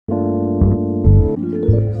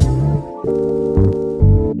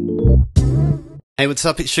Hey, what's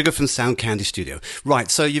up? It's Sugar from Sound Candy Studio.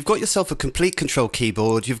 Right, so you've got yourself a Komplete Kontrol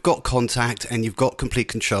keyboard, you've got Contact, and you've got Komplete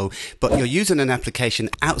Kontrol, but you're using an application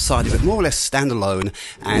outside of it, more or less standalone,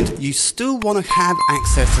 and you still want to have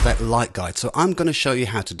access to that light guide. So I'm going to show you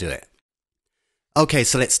how to do it. Okay,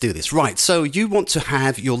 so let's do this. Right, so you want to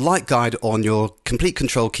have your light guide on your Komplete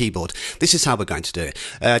Kontrol keyboard. This is how we're going to do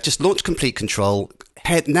it. Just launch Komplete Kontrol.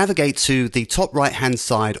 Navigate to the top right hand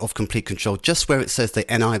side of Komplete Kontrol, just where it says the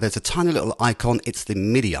NI. There's a tiny little icon. It's the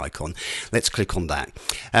MIDI icon. Let's click on that.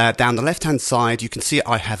 Down the left hand side, you can see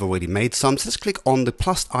I have already made some. So let's click on the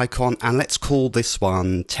plus icon and let's call this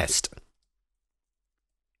one test.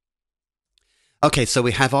 Okay, so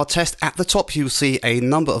we have our test. At the top, you'll see a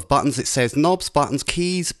number of buttons. It says knobs, buttons,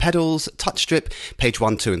 keys, pedals, touch strip, page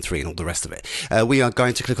 1, 2, and 3, and all the rest of it. We are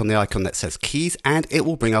going to click on the icon that says keys, and it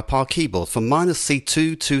will bring up our keyboard. From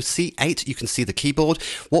 -C2 to C8, you can see the keyboard.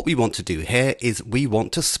 What we want to do here is we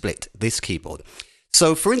want to split this keyboard.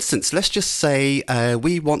 So for instance, let's just say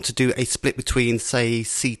we want to do a split between, say,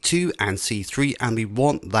 C2 and C3, and we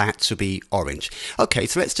want that to be orange. Okay,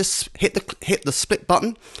 so let's just hit the split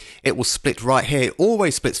button. It will split right here. It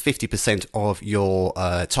always splits 50% of your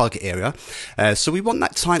target area. So we want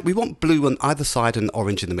that we want blue on either side and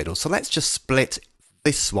orange in the middle. So let's just split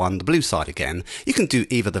this one, the blue side again. You can do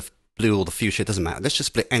either the blue or the fuchsia, it doesn't matter. Let's just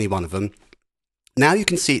split any one of them. Now you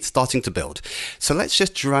can see it's starting to build. So let's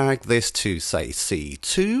just drag this to, say,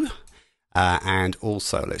 C2. And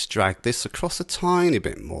also let's drag this across a tiny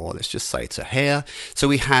bit more. Let's just say to here. So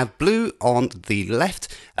we have blue on the left,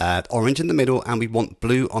 orange in the middle, and we want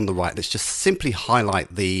blue on the right. Let's just simply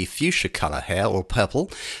highlight the fuchsia color here, or purple.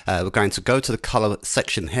 We're going to go to the color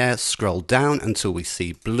section here, scroll down until we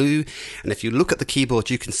see blue. And if you look at the keyboard,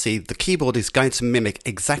 you can see the keyboard is going to mimic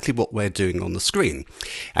exactly what we're doing on the screen.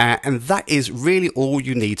 And that is really all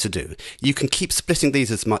you need to do. You can keep splitting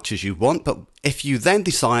these as much as you want, but if you then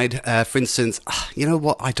decide, for instance, you know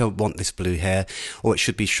what, I don't want this blue here, or it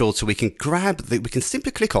should be shorter, we can we can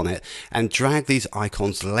simply click on it and drag these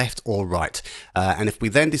icons left or right. And if we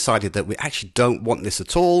then decided that we actually don't want this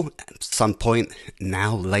at all, at some point,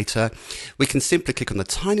 now, later, we can simply click on the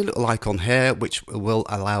tiny little icon here, which will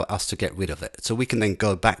allow us to get rid of it. So we can then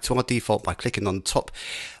go back to our default by clicking on the top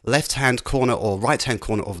left-hand corner or right-hand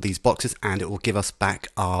corner of these boxes, and it will give us back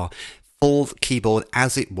our full keyboard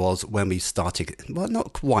as it was when we started. Well,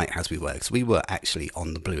 not quite as we were, because we were actually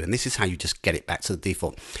on the blue, and this is how you just get it back to the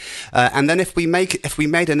default. And then if we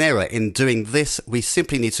made an error in doing this, we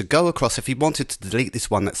simply need to go across. If we wanted to delete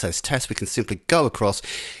this one that says test, we can simply go across.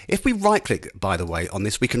 If we right click, by the way, on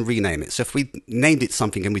this, we can rename it. So if we named it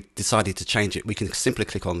something and we decided to change it, we can simply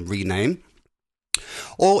click on rename.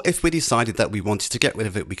 Or if we decided that we wanted to get rid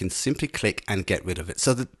of it, we can simply click and get rid of it.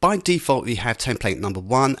 So that by default, we have template number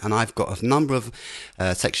 1, and I've got a number of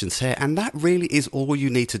sections here, and that really is all you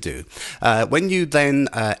need to do. When you then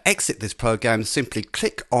exit this program, simply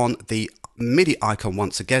click on the MIDI icon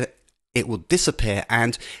once again. It will disappear,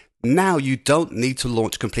 and now you don't need to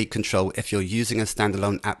launch Komplete Kontrol if you're using a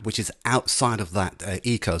standalone app which is outside of that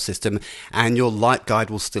ecosystem, and your light guide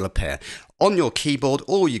will still appear. On your keyboard,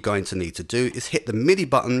 all you're going to need to do is hit the MIDI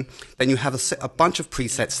button. Then you have a bunch of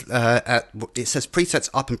presets. It says presets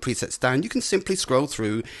up and presets down. You can simply scroll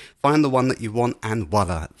through, find the one that you want, and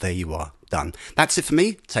voila, there you are, done. That's it for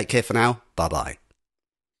me. Take care for now. Bye-bye.